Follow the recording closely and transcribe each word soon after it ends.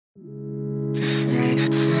Just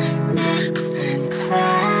wanted to make them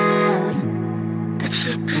proud, but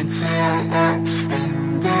you can tell ups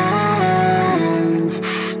from downs.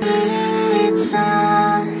 It's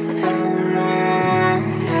all around.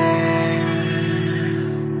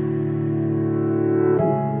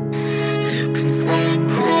 You can find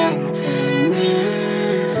company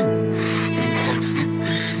in hopes that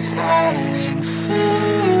we're all in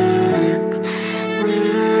sync.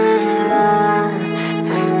 We're all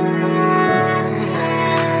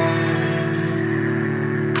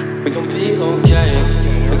we gon' be okay,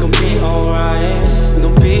 we gon' be alright. We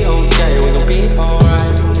gon' be okay, we gon' be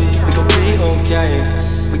alright. We gon' be okay,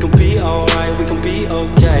 we gon' be alright. We gon' be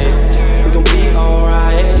okay, we gon' be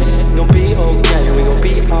alright. We gon' be okay, we gon'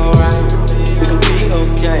 be alright. We gon' be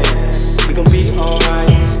okay, we gon' be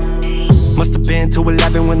alright. Must've been to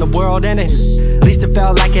 11 when the world ended. At least it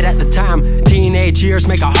felt like it at the time. Teenage years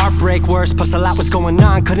make a heartbreak worse. Plus a lot was going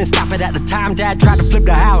on, couldn't stop it at the time. Dad tried to flip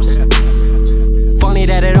the house. Funny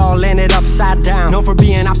that it all ended upside down. Known for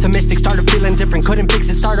being optimistic, started feeling different. Couldn't fix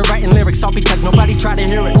it, started writing lyrics, all because nobody tried to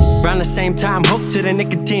hear it. Around the same time, hooked to the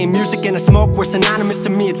nicotine. Music and the smoke were synonymous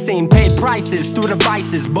to me, it seemed. Paid prices through the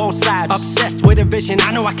vices, both sides. Obsessed with a vision,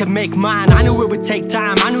 I knew I could make mine. I knew it would take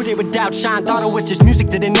time, I knew they would outshine. Thought it was just music,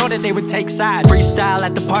 didn't know that they would take sides. Freestyle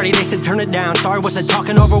at the party, they said turn it down. Sorry, was I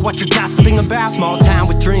talking over what you're gossiping about? Small town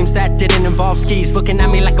with dreams that didn't involve skis. Looking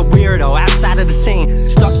at me like a weirdo, outside of the scene.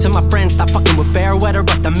 Stuck to my friends, stopped fucking with fair weather.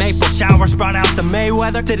 But the maple showers brought out the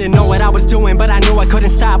Mayweather. Didn't know what I was doing, but I knew I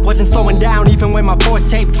couldn't stop. Wasn't slowing down, even when my fourth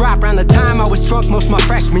tape dropped. Around the time I was drunk most my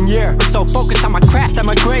freshman year. Was so focused on my craft that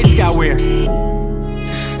my grades got weird.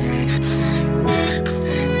 just wanted to make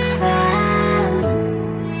them proud,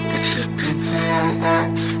 but you can tell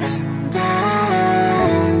ups from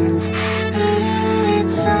downs.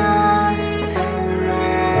 It's all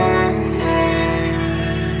around.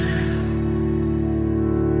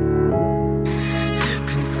 You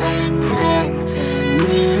can find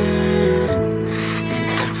company in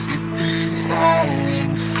hopes that we're all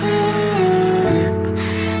in sync.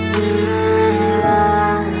 We're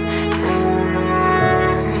all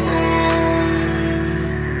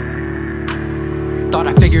Thought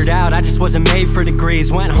I figured out, I just wasn't made for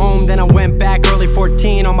degrees. Went home, then I went back, early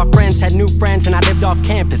 14. All my friends had new friends and I lived off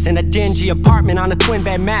campus in a dingy apartment on a twin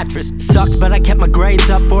bed mattress. Sucked, but I kept my grades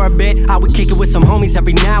up for a bit. I would kick it with some homies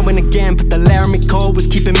every now and again, but the Laramie cold was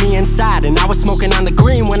keeping me inside. And I was smoking on the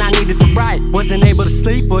green when I needed to write. Wasn't able to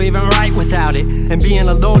sleep or even write without it. And being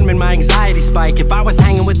alone made my anxiety spike. If I was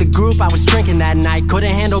hanging with the group, I was drinking that night.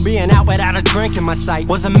 Couldn't handle being out without a drink in my sight.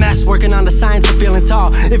 Was a mess working on the science of feeling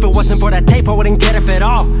tall. If it wasn't for that tape, I wouldn't get up at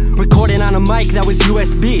all. Recording on a mic that was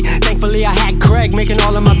USB. Thankfully I had Craig making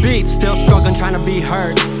all of my beats. Still struggling trying to be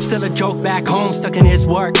heard. Still a joke back home, stuck in his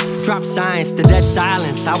work. Dropped science to dead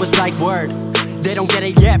silence, I was like word. They don't get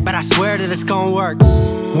it yet, but I swear that it's gonna work.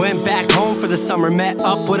 Went back home for the summer, met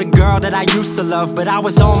up with a girl that I used to love. But I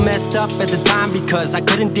was all messed up at the time because I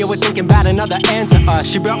couldn't deal with thinking about another end to us.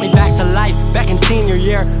 She brought me back to life, back in senior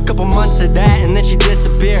year. Couple months of that and then she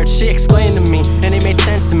disappeared. She explained to me, and it made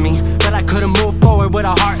sense to me, that I couldn't move forward with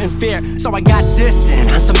a heart in fear. So I got distant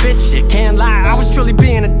on some bitch shit, can't lie, I was truly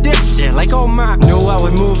being a dipshit. Like oh my, knew I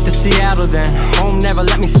would move to Seattle then. Home never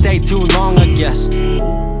let me stay too long, I guess.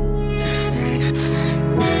 just wanted to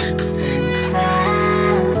make them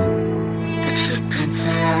proud, but you can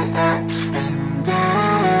tell ups from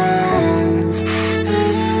downs.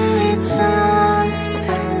 It's all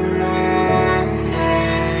around.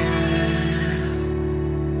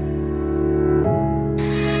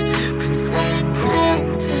 You can find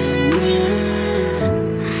company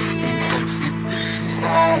in hopes that we're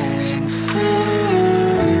all in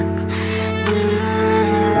sync.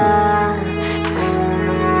 We're all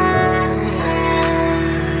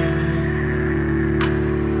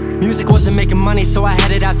Music wasn't making money, so I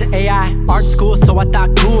headed out to AI art school, so I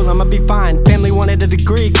thought cool, I'ma be fine. Family wanted a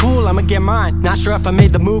degree, cool, I'ma get mine. Not sure if I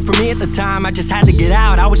made the move for me at the time, I just had to get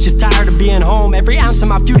out. I was just tired of being home. Every ounce of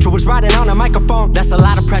my future was riding on a microphone. That's a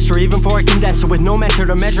lot of pressure, even for a condenser with no mentor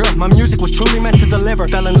to measure up. My music was truly meant to deliver.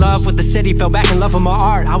 Fell in love with the city, fell back in love with my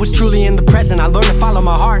art. I was truly in the present, I learned to follow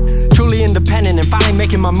my heart. Truly independent and finally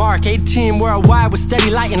making my mark. 18 worldwide with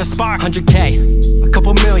steady light and a spark. 100K, a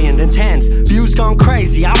couple million, then tens. Views gone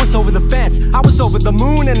crazy, I was over the fence. I was over the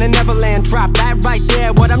moon and the Neverland drop. That right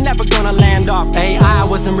there, what I'm never gonna land off. AI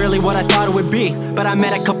wasn't really what I thought it would be, but I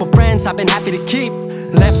met a couple friends I've been happy to keep.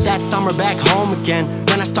 Left that summer back home again.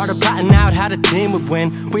 Then I started plotting out how the team would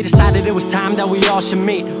win. We decided it was time that we all should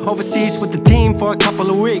meet overseas with the team for a couple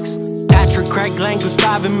of weeks. Patrick, Craig, Glenn,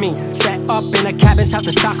 Gustav and me set up in a cabin south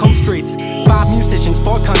of Stockholm streets. 5 musicians,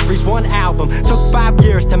 4 countries, 1 album. Took 5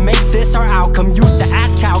 years to make this our outcome. Used to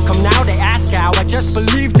ask how come, now they ask how. I just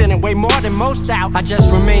believed in it way more than most out. I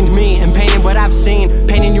just remained me and painted what I've seen,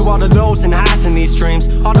 painting you all the lows and highs in these dreams,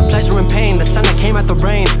 all the pleasure and pain, the sun that came out the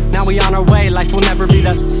rain. Now we on our way, life will never be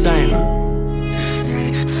the same.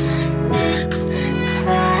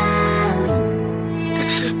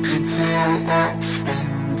 Ups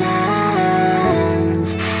and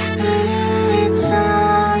downs, it's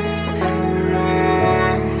all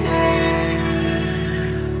around.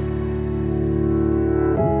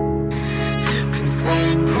 You can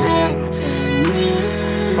find company.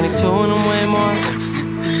 22 and I'm way more. That's a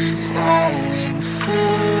bit high and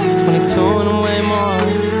sick. 22 and I'm way more.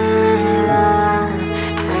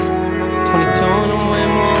 22 and I'm way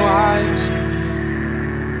more wise.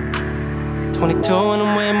 22 and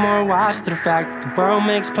I'm way more wise to the fact that the world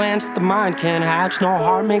makes plans that the mind can't hatch. No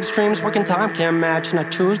heart makes dreams working time can't match. And I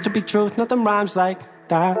choose to be truth, nothing rhymes like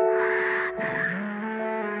that.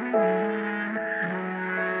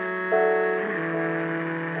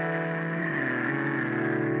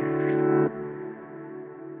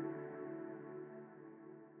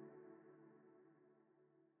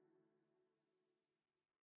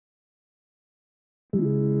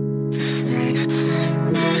 Just wanna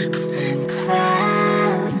turn back then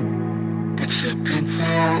proud, but you can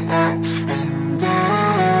tell ups and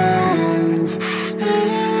downs,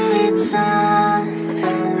 it's all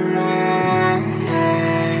around.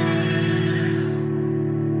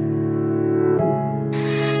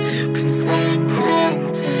 You can find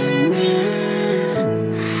company,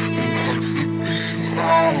 and hearts a bit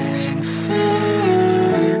high and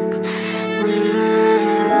sick.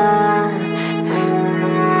 We're all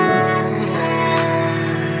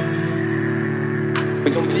We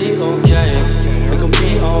gon' be okay, we gon'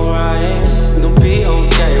 be alright. We gon' be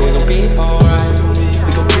okay, we gon' be alright.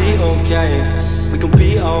 We gon' be okay, we gon'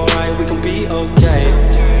 be alright. We gon' be okay,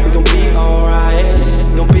 we gon' be alright.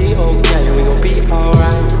 We gon' be okay, we gon' be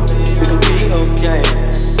alright. We gon' be okay,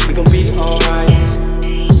 we gon' be alright.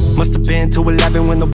 Must have been 211 when the